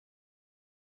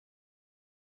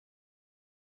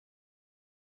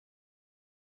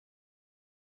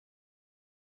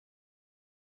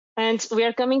And we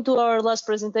are coming to our last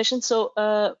presentation. So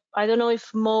I don't know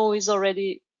if Mo is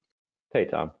already. Hey,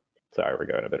 Tom. Sorry, we're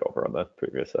going a bit over on the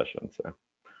previous session. So,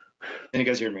 can you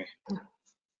guys hear me?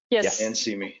 Yes. And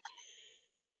see me?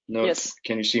 No. Yes.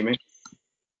 Can you see me?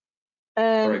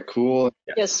 All right. Cool.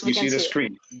 Yes. You see the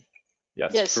screen?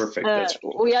 Yes. Yes. Perfect. That's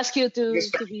cool. We ask you to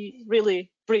be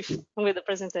really brief with the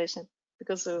presentation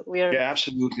because we are. Yeah,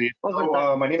 absolutely.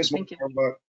 Hello, my name is Mo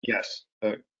Sarwat. Yes.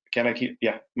 Can I keep?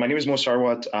 Yeah. My name is Mo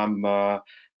Sarwat. I'm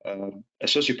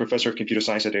associate professor of computer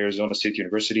science at Arizona State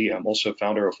University. I'm also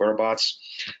founder of Wherobots.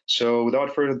 So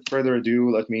without further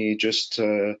ado, let me just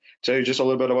tell you just a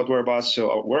little bit about Wherobots.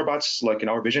 So Wherobots, like in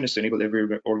our vision, is to enable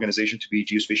every organization to be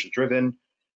geospatial driven.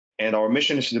 And our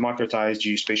mission is to democratize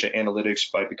geospatial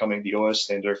analytics by becoming the OS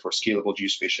standard for scalable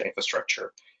geospatial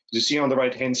infrastructure. As you see on the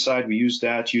right-hand side, we use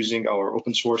that using our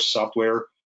open source software,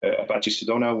 Apache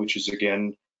Sedona, which is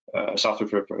again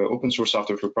open source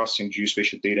software for processing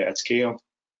geospatial data at scale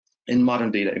in modern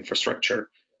data infrastructure.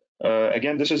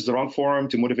 Again, this is the wrong forum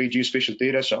to motivate geospatial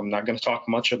data, so I'm not going to talk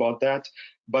much about that.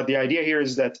 But the idea here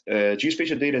is that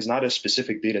geospatial data is not a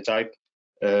specific data type.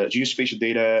 Geospatial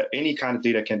data, any kind of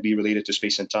data can be related to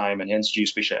space and time, and hence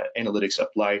geospatial analytics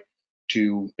apply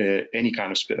to any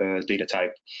kind of data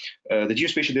type. The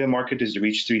geospatial data market is to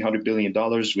reach $300 billion,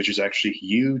 which is actually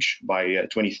huge by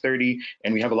 2030,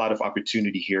 and we have a lot of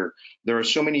opportunity here. There are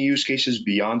so many use cases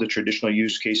beyond the traditional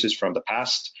use cases from the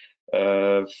past.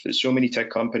 So many tech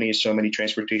companies, so many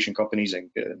transportation companies, and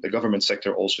the government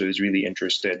sector also is really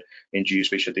interested in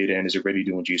geospatial data and is already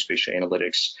doing geospatial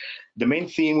analytics. The main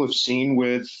theme we've seen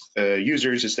with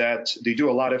users is that they do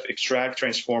a lot of extract,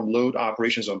 transform, load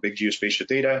operations on big geospatial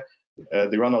data.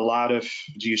 They run a lot of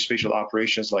geospatial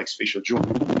operations like spatial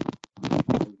journal.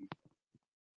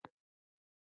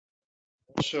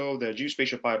 Also, the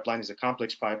geospatial pipeline is a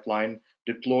complex pipeline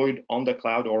deployed on the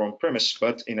cloud or on-premise,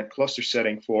 but in a cluster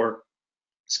setting for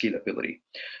scalability.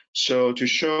 So to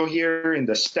show here in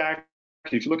the stack,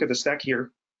 if you look at the stack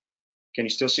here, can you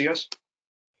still see us?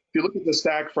 If you look at the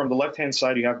stack from the left-hand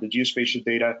side, you have the geospatial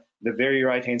data. The very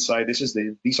right-hand side, these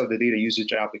are the data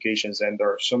usage applications, and there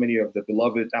are so many of the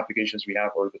beloved applications we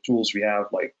have, or the tools we have,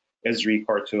 like Esri,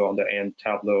 Carto on the end,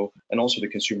 Tableau, and also the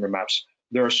consumer maps.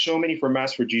 There are so many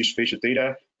formats for geospatial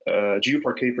data.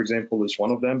 GeoParquet, for example, is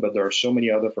one of them, but there are so many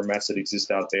other formats that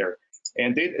exist out there.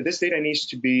 And this data needs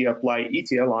to be applied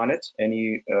ETL on it, and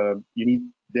you need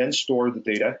then store the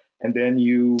data, and then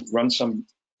you run some.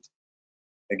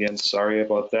 Again, sorry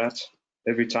about that.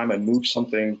 Every time I move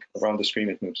something around the screen,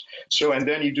 it moves. So, and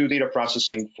then you do data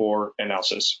processing for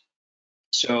analysis.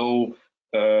 So,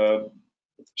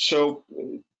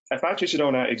 Apache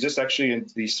Sedona exists actually in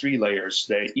these three layers: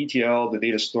 the ETL, the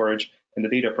data storage, and the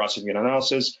data processing and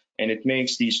analysis. And it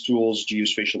makes these tools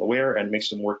geospatial aware and makes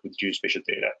them work with geospatial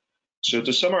data. So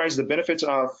to summarize, the benefits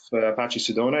of Apache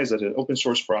Sedona is that an open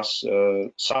source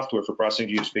software for processing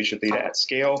geospatial data at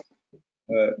scale.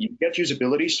 You get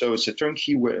usability, so it's a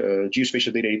turnkey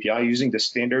geospatial data API using the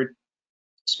standard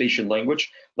spatial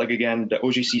language. Like again, the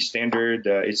OGC standard,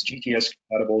 it's GTS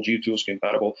compatible, GeoTools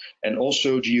compatible, and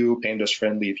also GeoPandas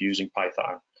friendly if you're using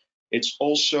Python. It's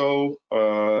also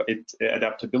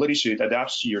adaptability, so it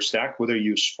adapts to your stack, whether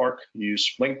you use Spark, you use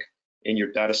Flink in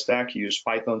your data stack, you use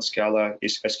Python, Scala,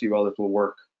 SQL, it will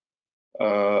work.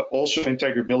 Also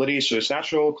integrability, so it's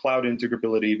natural cloud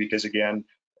integrability because again,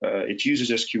 it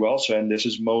uses SQL, so, and this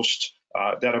is most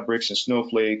Databricks and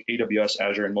Snowflake, AWS,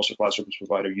 Azure, and most of the cloud service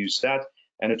providers use that.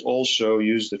 And it also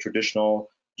uses the traditional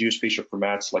geospatial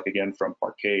formats, like again from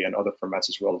Parquet and other formats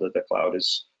as well that the cloud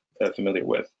is familiar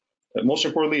with. Most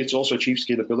importantly, it's also achieves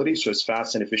scalability, so it's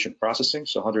fast and efficient processing,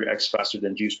 so 100x faster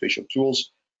than geospatial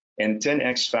tools, and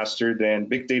 10x faster than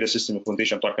big data system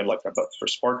implementation. I'm talking like about for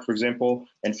Spark, for example,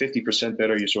 and 50%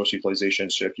 better resource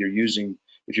utilization. So if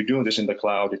you're doing this in the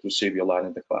cloud, it will save you a lot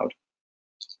in the cloud.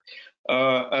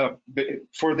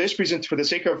 For the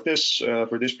sake of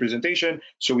this presentation,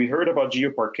 so we heard about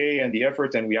GeoParquet and the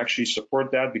effort, and we actually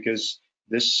support that because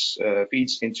this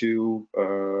feeds into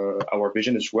our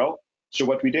vision as well. So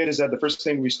what we did is that the first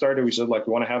thing we started, we said like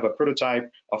we want to have a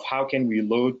prototype of how can we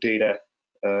load data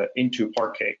into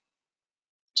Parquet.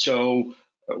 So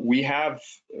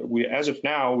as of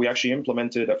now, we actually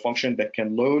implemented a function that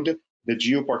can load the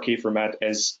GeoParquet format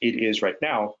as it is right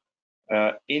now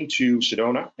into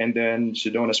Sedona, and then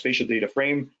Sedona spatial data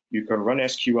frame. You can run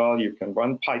SQL, you can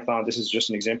run Python. This is just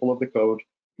an example of the code.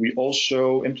 We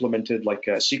also implemented like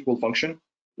a SQL function.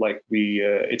 Like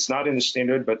it's not in the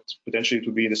standard, but potentially it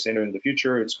will be in the standard in the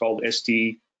future. It's called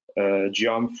st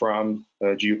geom from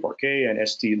GeoParquet and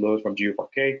st load from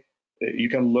GeoParquet. You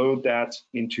can load that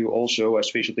into also a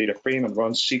spatial data frame and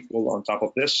run SQL on top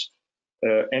of this.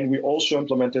 And we also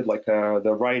implemented like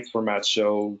the write format,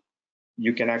 so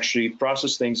you can actually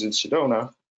process things in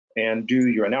Sedona and do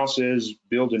your analysis,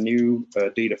 build a new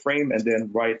data frame, and then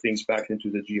write things back into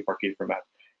the GeoParquet format.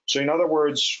 So in other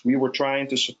words, we were trying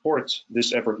to support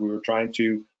this effort. We were trying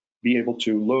to be able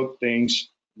to load things,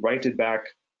 write it back,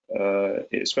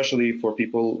 especially for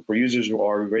users who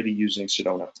are already using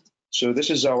Sedona. So this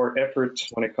is our effort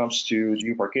when it comes to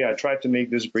GeoParquet. I tried to make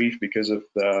this brief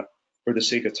for the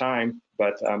sake of time,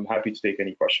 but I'm happy to take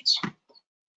any questions.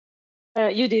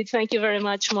 You did. Thank you very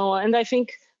much, Moa. And I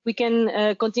think we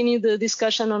can continue the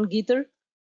discussion on Gitter.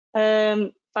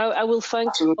 I will thank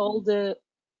Absolutely.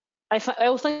 I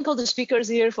will thank all the speakers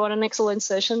here for an excellent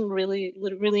session.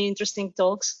 Really interesting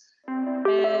talks.